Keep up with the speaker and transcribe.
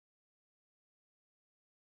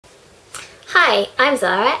Hi, I'm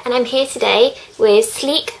Zara and I'm here today with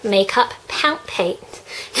Sleek Pout Paint.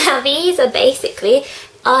 Now these are basically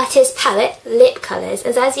artist palette lip colours,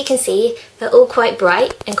 and as you can see they're all quite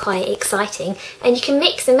bright and quite exciting, and you can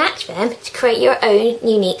mix and match them to create your own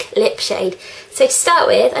unique lip shade. So to start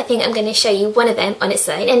with, I think I'm going to show you one of them on its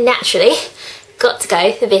own, and naturally got to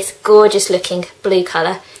go for this gorgeous looking blue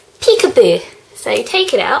colour, Peekaboo. So you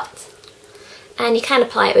take it out and you can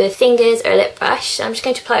apply it with fingers or a lip brush. So I'm just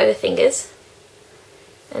going to apply it with fingers.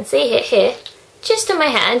 And see here, just on my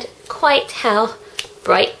hand, quite how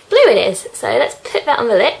bright blue it is. So let's put that on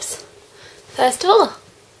the lips first of all.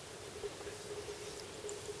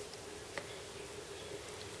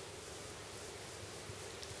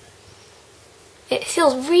 It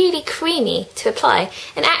feels really creamy to apply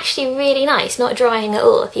and actually really nice, not drying at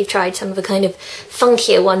all if you've tried some of the kind of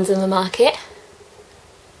funkier ones in the market.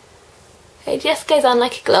 It just goes on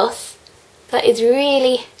like a gloss, but is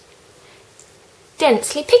really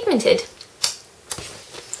densely pigmented.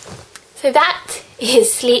 So that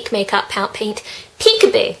is Sleek Pout Paint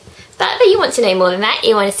Peekaboo. But if you want to know more than that,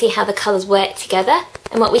 you want to see how the colours work together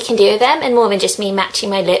and what we can do with them, and more than just me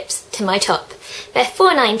matching my lips to my top. They're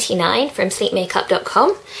 $4.99 from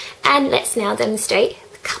sleekmakeup.com, and let's now demonstrate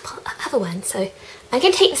a couple of other ones. So I'm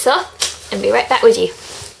going to take this off and be right back with you.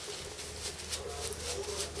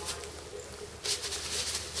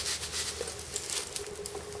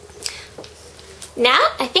 Now,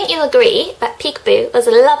 I think you'll agree that Peekaboo was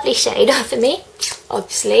a lovely shade for me,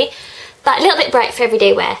 obviously, but a little bit bright for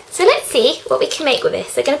everyday wear. So let's see what we can make with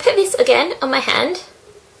this. So I'm going to put this again on my hand.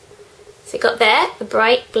 So you've got there a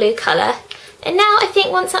bright blue colour. And now I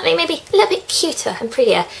think want something maybe a little bit cuter and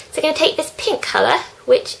prettier. So I'm going to take this pink colour,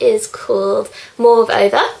 which is called Mauve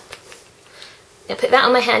Over. I'm going to put that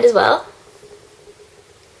on my hand as well,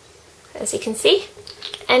 as you can see.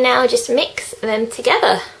 And now just mix them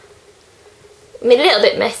together. A little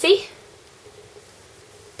bit messy,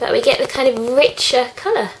 but we get the kind of richer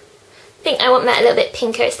colour. I think I want that a little bit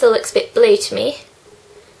pinker. It still looks a bit blue to me.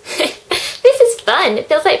 This is fun. It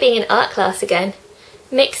feels like being in art class again.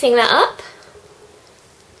 Mixing that up.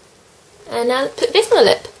 And now put this on the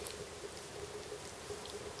lip.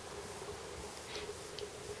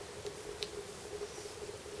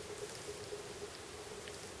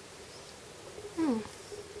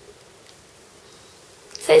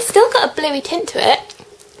 So it's still got a bluey tint to it.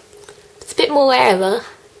 It's a bit more wearable.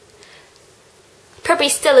 Probably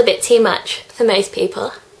still a bit too much for most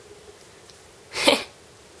people.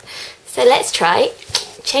 So let's try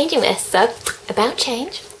changing this. So, about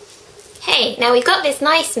change. Hey, now we've got this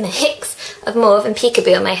nice mix of Mauve and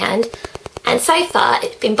Peekaboo on my hand, and so far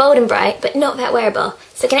it's been bold and bright but not that wearable.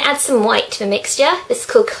 So I'm going to add some white to the mixture. This is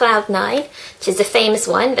called Cloud 9, which is the famous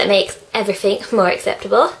one that makes everything more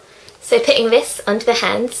acceptable. So putting this onto the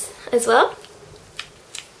hands as well.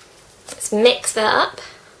 Let's mix that up.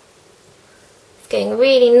 It's getting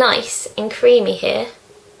really nice and creamy here.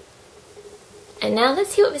 And now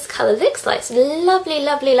let's see what this colour looks like. It's a lovely,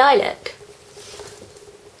 lovely lilac.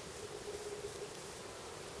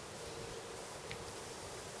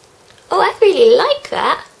 Oh, I really like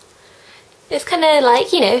that. It's kind of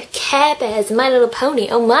like, you know, Care Bears and My Little Pony.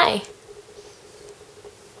 Oh my.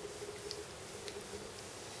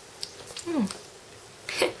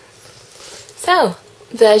 So,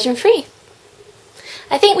 version free.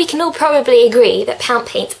 I think we can all probably agree that pout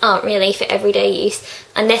paints aren't really for everyday use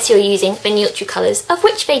unless you're using the neutral colours, of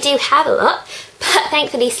which they do have a lot, but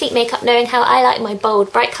thankfully Sleek Makeup, knowing how I like my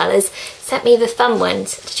bold, bright colours, sent me the fun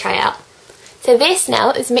ones to try out. So this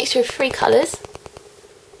now is a mixture of 3 colours.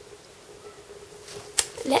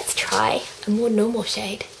 Let's try a more normal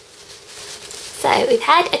shade. So we've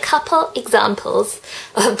had a couple examples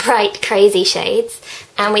of bright, crazy shades,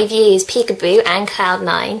 and we've used Peekaboo and Cloud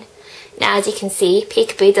 9. Now as you can see,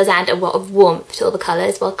 Peekaboo does add a lot of warmth to all the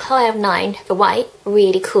colours, while Cloud 9, the white,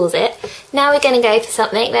 really cools it. Now we're going to go for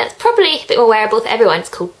something that's probably a bit more wearable for everyone. It's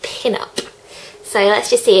called Pin Up. So let's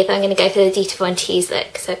just see if I'm going to go for the Dita Von Teese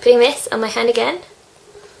look. So putting this on my hand again,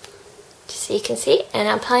 just so you can see, and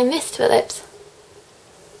I'm applying this to the lips.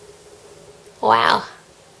 Wow.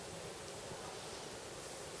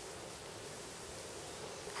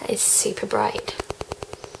 That is super bright.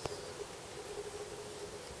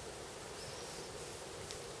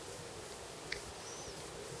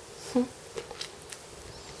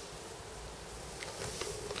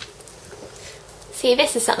 See,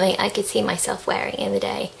 this is something I could see myself wearing in the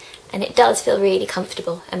day, and it does feel really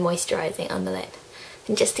comfortable and moisturising on the lip.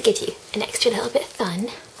 And just to give you an extra little bit of fun,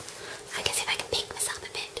 I can see if I can pink this up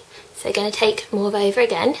a bit. So I'm going to take Mauve Over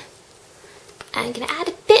again, and I'm going to add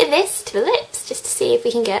a bit of this to the lips just to see if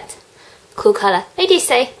we can get cool colour. They do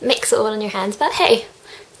say mix it all on your hands, but hey,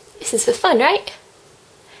 this is for fun, right?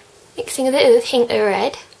 Mixing a little hint of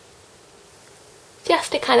red,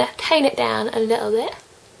 just to kind of tone it down a little bit.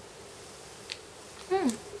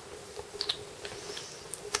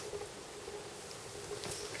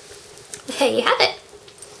 There you have it.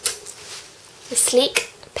 The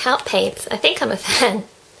Sleek Pout Paints. I think I'm a fan.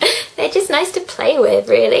 They're just nice to play with,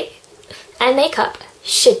 really. And makeup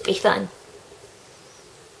should be fun.